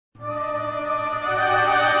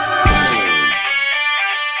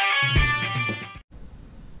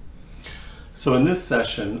So in this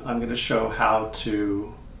session, I'm going to show how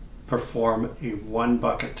to perform a one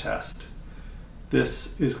bucket test.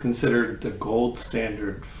 This is considered the gold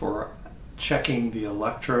standard for checking the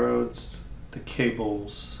electrodes, the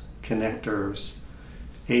cables, connectors,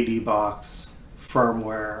 AD box,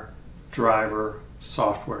 firmware, driver,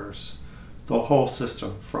 softwares, the whole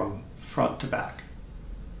system from front to back.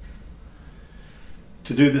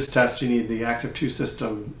 To do this test, you need the ActiveTwo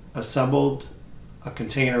system assembled, a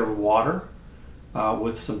container of water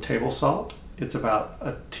with some table salt. It's about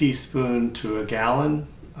a teaspoon to a gallon.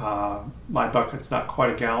 My bucket's not quite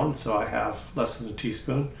a gallon, so I have less than a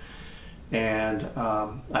teaspoon. And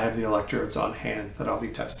I have the electrodes on hand that I'll be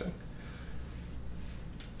testing.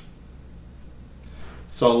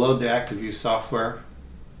 So I'll load the ActiveView software,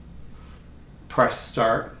 press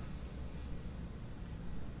start,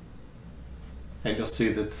 and you'll see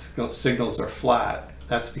that the signals are flat.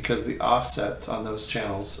 That's because the offsets on those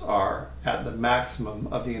channels are at the maximum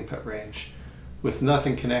of the input range. With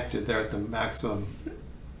nothing connected, they're at the maximum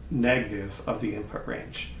negative of the input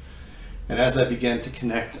range. And as I begin to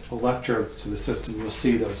connect electrodes to the system, you'll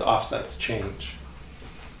see those offsets change.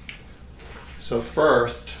 So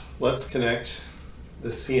first, let's connect the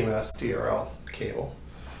CMS DRL cable.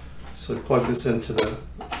 So plug this into the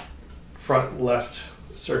front left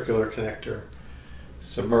circular connector,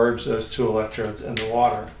 submerge those two electrodes in the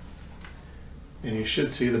water, and you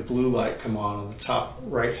should see the blue light come on the top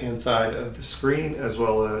right hand side of the screen, as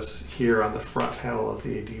well as here on the front panel of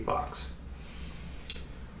the AD box.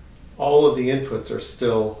 All of the inputs are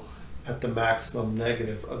still at the maximum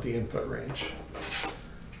negative of the input range.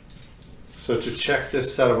 So to check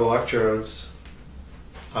this set of electrodes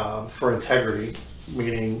for integrity,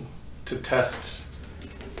 meaning to test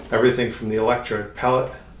everything from the electrode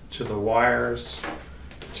pellet to the wires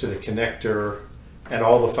to the connector and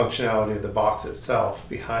all the functionality of the box itself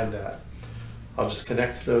behind that, I'll just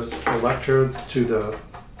connect those electrodes to the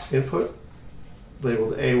input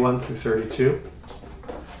labeled A1 through 32.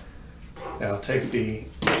 And I'll take the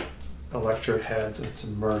electrode heads and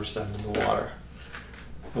submerge them in the water.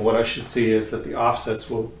 And what I should see is that the offsets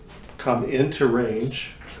will come into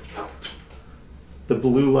range. The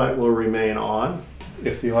blue light will remain on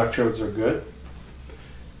if the electrodes are good.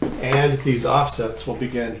 And these offsets will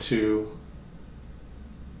begin to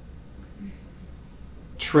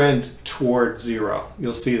trend toward zero.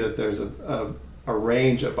 You'll see that there's a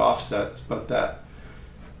range of offsets, but that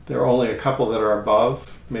there are only a couple that are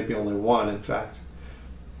above, maybe only one in fact.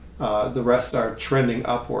 The rest are trending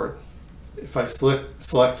upward. If I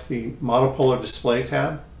select the monopolar display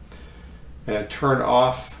tab and I turn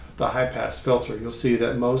off the high pass filter, you'll see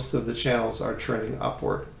that most of the channels are trending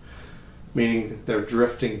upward, meaning that they're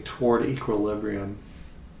drifting toward equilibrium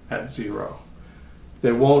at zero.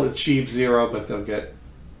 They won't achieve zero, but they'll get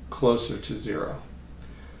closer to zero.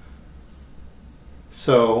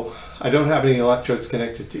 So I don't have any electrodes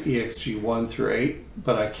connected to EXG1 through 8,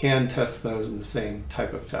 but I can test those in the same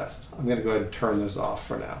type of test. I'm going to go ahead and turn those off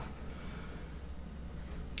for now.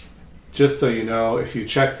 Just so you know, if you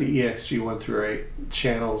check the EXG1 through 8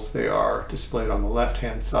 channels, they are displayed on the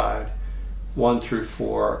left-hand side, 1 through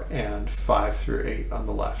 4 and 5 through 8 on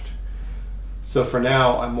the left. So for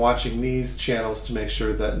now, I'm watching these channels to make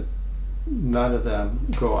sure that none of them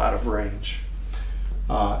go out of range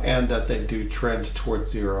and that they do trend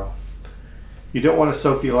towards zero. You don't want to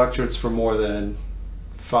soak the electrodes for more than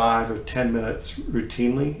 5 or 10 minutes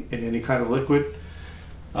routinely in any kind of liquid.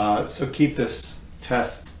 So keep this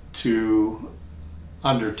test to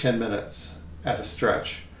under 10 minutes at a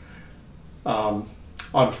stretch.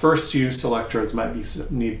 On first use, electrodes might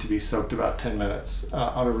need to be soaked about 10 minutes.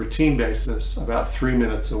 On a routine basis, about 3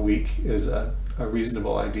 minutes a week is a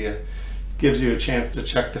reasonable idea. Gives you a chance to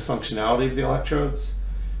check the functionality of the electrodes,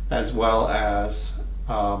 as well as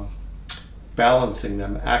balancing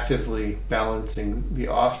them, actively balancing the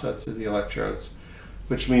offsets of the electrodes,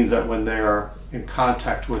 which means that when they are in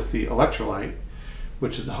contact with the electrolyte,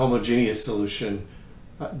 which is a homogeneous solution,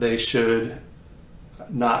 they should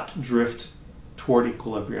not drift toward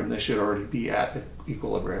equilibrium. They should already be at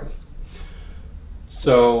equilibrium.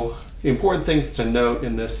 So the important things to note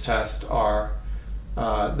in this test are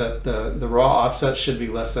that the raw offset should be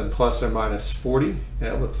less than plus or minus 40, and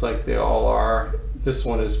it looks like they all are. This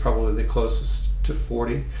one is probably the closest to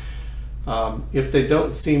 40. If they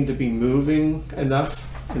don't seem to be moving enough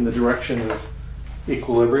in the direction of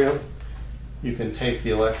equilibrium, you can take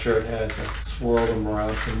the electrode heads and swirl them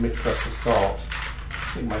around to mix up the salt.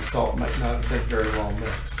 I think my salt might not have been very well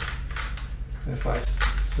mixed. And if I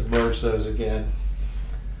submerge those again,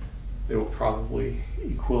 it will probably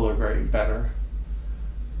equilibrate better.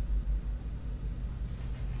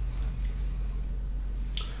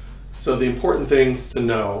 So the important things to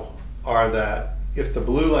know are that if the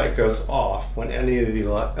blue light goes off when any of the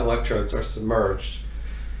electrodes are submerged,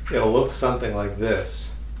 it'll look something like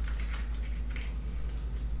this.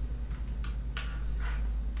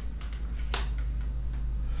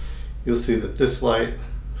 You'll see that this light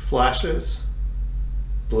flashes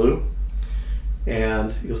blue,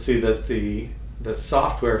 and you'll see that the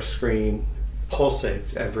software screen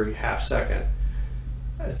pulsates every half second.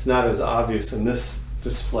 It's not as obvious in this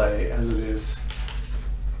display as it is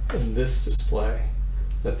in this display,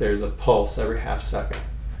 that there's a pulse every half second.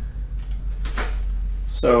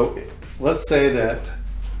 So let's say that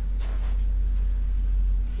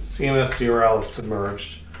CMS DRL is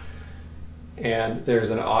submerged and there's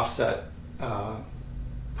an offset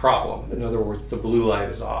problem. In other words, the blue light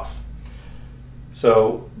is off.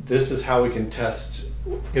 So this is how we can test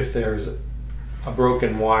if there's a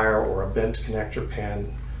broken wire or a bent connector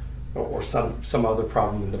pin or some other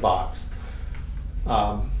problem in the box.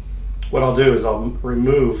 What I'll do is I'll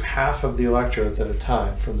remove half of the electrodes at a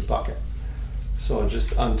time from the bucket. So I'll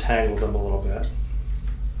just untangle them a little bit.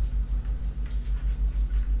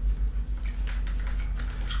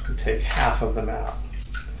 And take half of them out.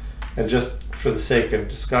 And just for the sake of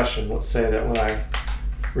discussion, let's say that when I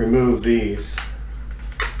remove these,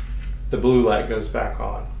 the blue light goes back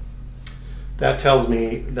on. That tells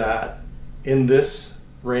me that in this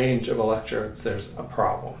range of electrodes, there's a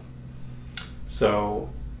problem. So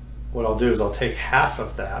what I'll do is I'll take half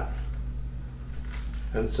of that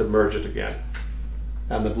and submerge it again.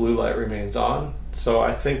 And the blue light remains on. So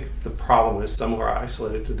I think the problem is somewhere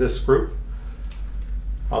isolated to this group.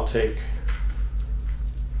 I'll take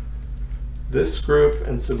this group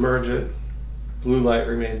and submerge it. Blue light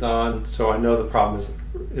remains on, so I know the problem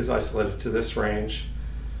is isolated to this range.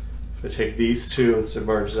 If I take these two and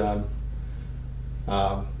submerge them,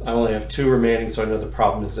 I only have two remaining, so I know the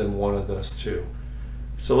problem is in one of those two.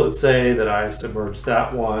 So let's say that I submerge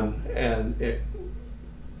that one and the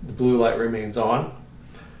blue light remains on,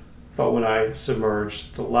 but when I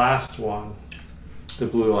submerge the last one, the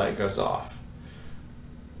blue light goes off.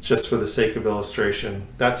 Just for the sake of illustration,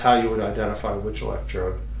 that's how you would identify which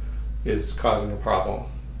electrode is causing a problem.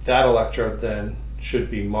 That electrode then should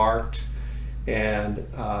be marked, and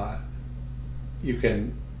you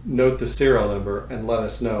can note the serial number and let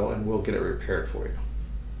us know, and we'll get it repaired for you.